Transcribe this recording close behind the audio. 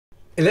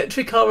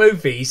Electric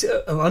ROVs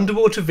are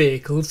underwater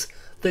vehicles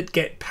that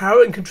get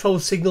power and control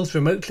signals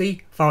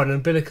remotely via an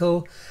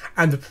umbilical,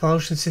 and the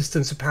propulsion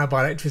systems are powered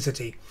by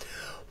electricity.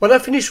 When I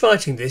finished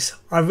writing this,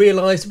 I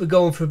realised it would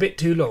go on for a bit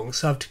too long,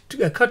 so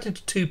I've cut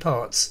into two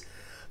parts.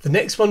 The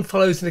next one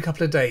follows in a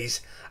couple of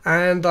days,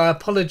 and I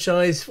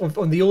apologise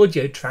on the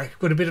audio track. I've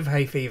got a bit of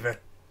hay fever.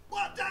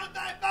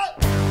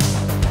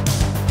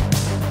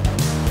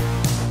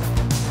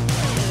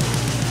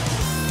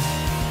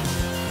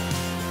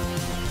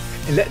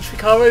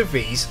 Electric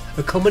ROVs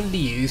are commonly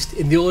used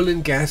in the oil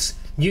and gas,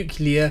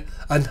 nuclear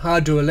and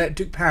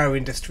hydroelectric power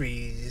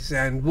industries,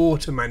 and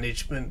water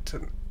management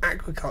and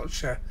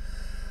aquaculture,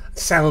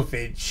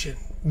 salvage and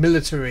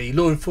military,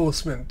 law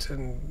enforcement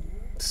and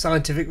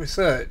scientific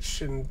research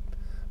and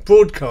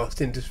broadcast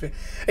industry.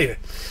 Anyway,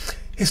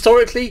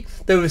 historically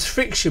there was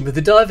friction with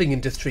the diving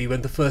industry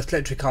when the first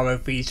electric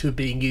ROVs were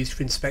being used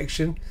for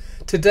inspection.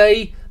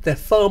 Today they're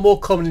far more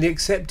commonly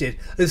accepted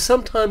and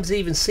sometimes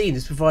even seen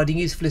as providing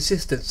useful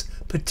assistance,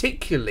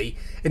 particularly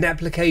in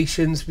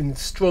applications with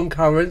strong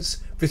currents,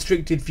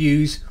 restricted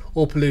views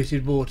or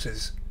polluted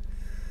waters.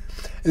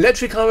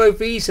 Electric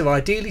ROVs are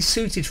ideally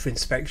suited for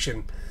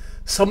inspection.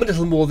 Some are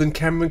little more than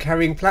camera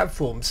carrying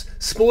platforms,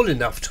 small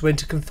enough to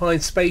enter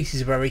confined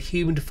spaces where a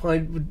human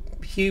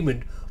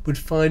would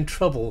find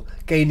trouble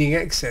gaining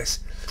access.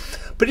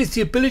 But it's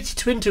the ability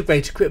to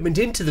integrate equipment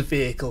into the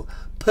vehicle,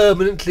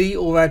 permanently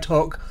or ad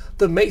hoc,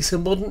 that makes a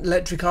modern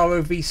electric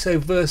ROV so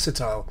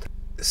versatile.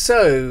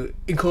 So,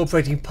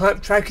 incorporating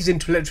pipe trackers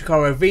into electric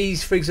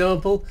ROVs, for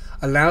example,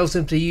 allows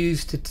them to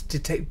use to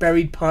detect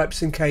buried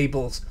pipes and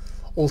cables.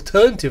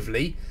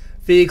 Alternatively,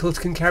 vehicles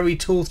can carry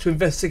tools to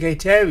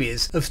investigate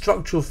areas of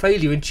structural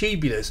failure in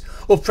tubulars,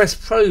 or press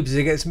probes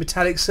against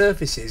metallic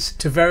surfaces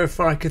to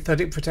verify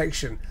cathodic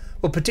protection,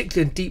 or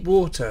particularly in deep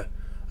water,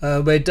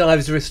 where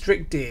dives are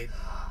restricted.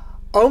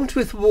 Armed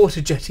with water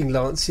jetting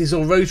lances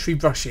or rotary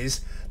brushes,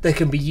 they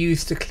can be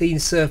used to clean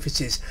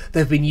surfaces.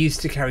 They've been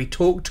used to carry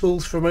torque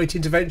tools for remote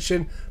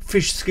intervention,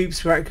 fish scoops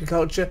for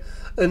aquaculture,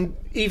 and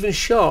even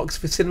sharks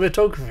for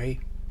cinematography.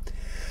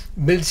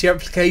 Military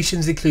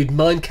applications include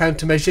mine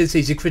countermeasures.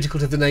 These are critical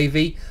to the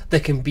Navy. They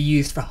can be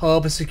used for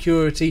harbour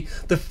security.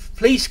 The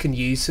police can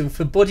use them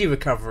for body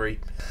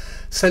recovery.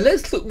 So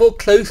let's look more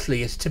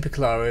closely at a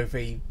typical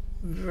ROV.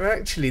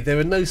 Actually, there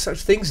are no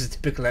such things as a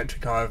typical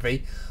electric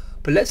ROV,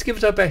 but let's give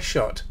it our best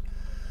shot.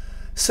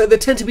 So there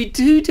tend to be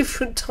two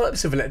different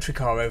types of electric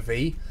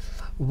ROV.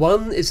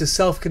 One is a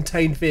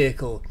self-contained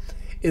vehicle.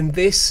 In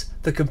this,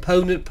 the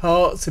component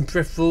parts and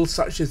peripherals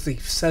such as the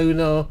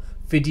sonar,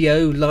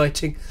 video,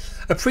 lighting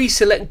are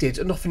pre-selected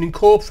and often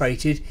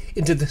incorporated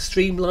into the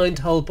streamlined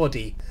hull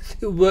body.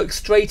 It works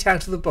straight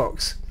out of the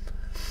box.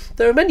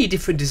 There are many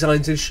different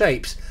designs and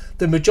shapes.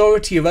 The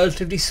majority are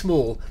relatively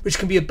small, which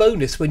can be a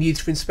bonus when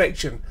used for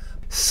inspection.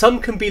 Some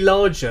can be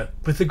larger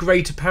with a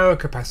greater power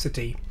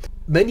capacity.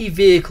 Many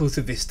vehicles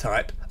of this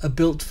type are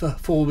built for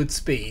forward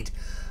speed.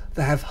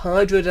 They have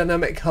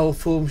hydrodynamic hull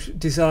form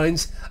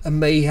designs and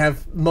may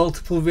have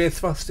multiple rear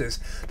thrusters.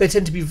 They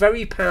tend to be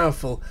very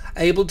powerful,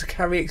 able to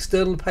carry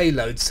external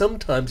payloads,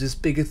 sometimes as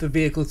big as the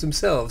vehicles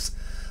themselves.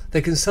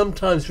 They can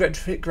sometimes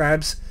retrofit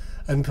grabs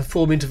and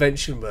perform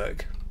intervention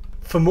work.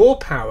 For more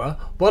power,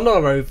 one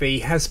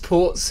ROV has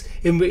ports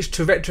in which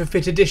to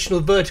retrofit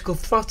additional vertical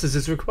thrusters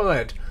as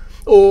required,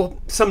 or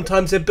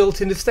sometimes they're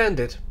built in as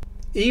standard.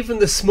 Even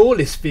the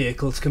smallest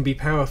vehicles can be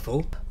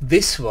powerful.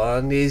 This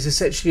one is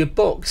essentially a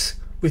box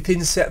with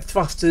inset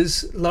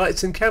thrusters,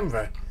 lights and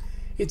camera.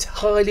 It's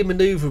highly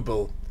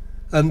manoeuvrable,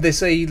 and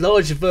there's a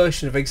larger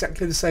version of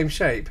exactly the same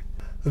shape.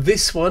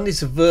 This one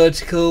is a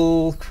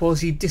vertical,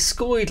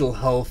 quasi-discoidal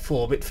hull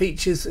form. It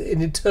features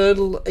an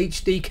internal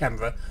HD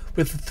camera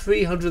with a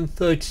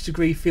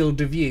 330-degree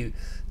field of view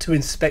to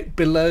inspect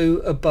below,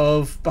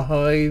 above,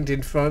 behind,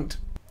 in front.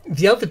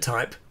 The other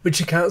type,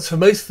 which accounts for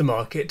most of the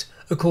market,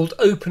 are called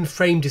open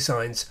frame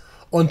designs,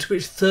 onto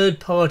which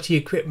third-party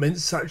equipment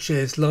such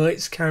as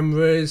lights,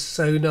 cameras,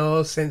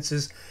 sonar,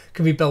 sensors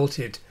can be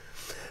bolted.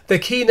 Their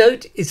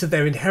keynote is that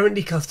they're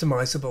inherently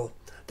customizable.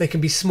 They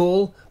can be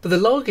small, but the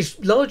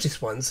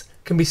largest ones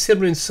can be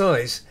similar in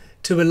size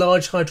to a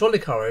large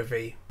hydraulic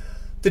ROV.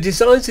 The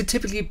designs are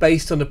typically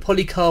based on a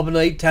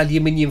polycarbonate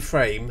aluminium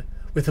frame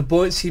with a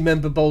buoyancy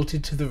member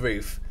bolted to the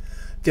roof.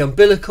 The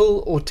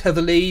umbilical or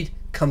tether lead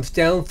comes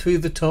down through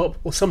the top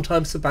or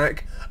sometimes the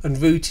back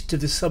and routed to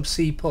the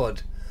subsea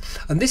pod.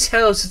 And this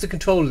houses the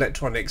control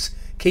electronics,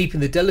 keeping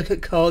the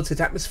delicate cards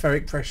at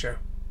atmospheric pressure.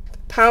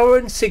 Power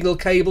and signal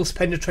cables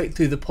penetrate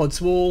through the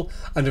pod's wall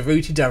and are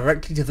routed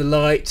directly to the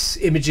lights,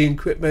 imaging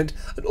equipment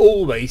and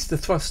always the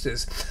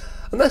thrusters.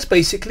 And that's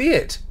basically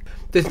it.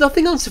 There's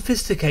nothing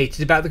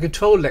unsophisticated about the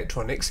control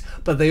electronics,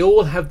 but they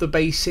all have the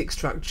basic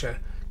structure.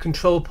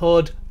 Control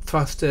pod,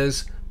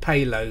 thrusters,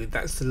 payload,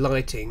 that's the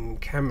lighting,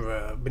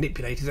 camera,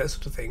 manipulators, that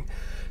sort of thing.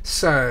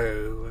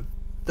 So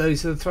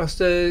those are the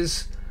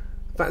thrusters,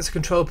 that's a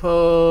control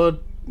pod,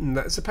 and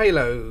that's a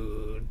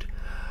payload.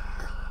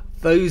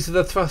 Those are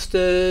the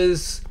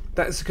thrusters,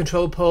 that's the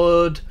control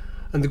pod,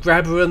 and the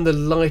grabber and the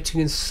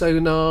lighting and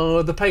sonar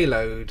are the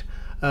payload.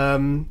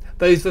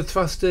 Those are the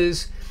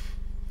thrusters.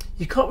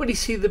 You can't really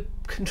see the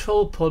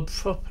control pod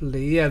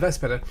properly. Yeah, that's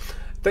better.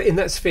 But in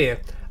that sphere.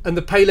 And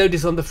the payload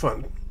is on the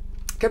front.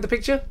 Get the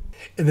picture?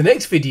 In the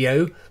next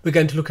video, we're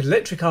going to look at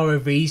electric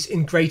ROVs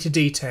in greater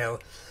detail.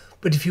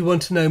 But if you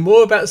want to know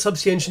more about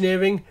subsea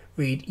engineering,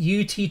 read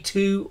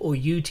UT2 or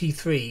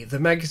UT3, the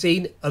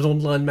magazine, an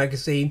online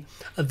magazine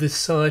of the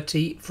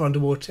Society for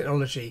Underwater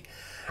Technology.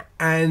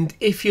 And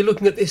if you're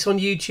looking at this on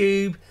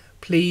YouTube,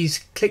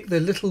 please click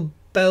the little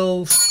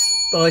bell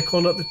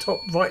icon at the top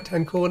right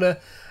hand corner,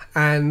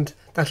 and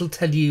that'll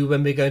tell you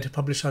when we're going to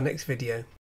publish our next video.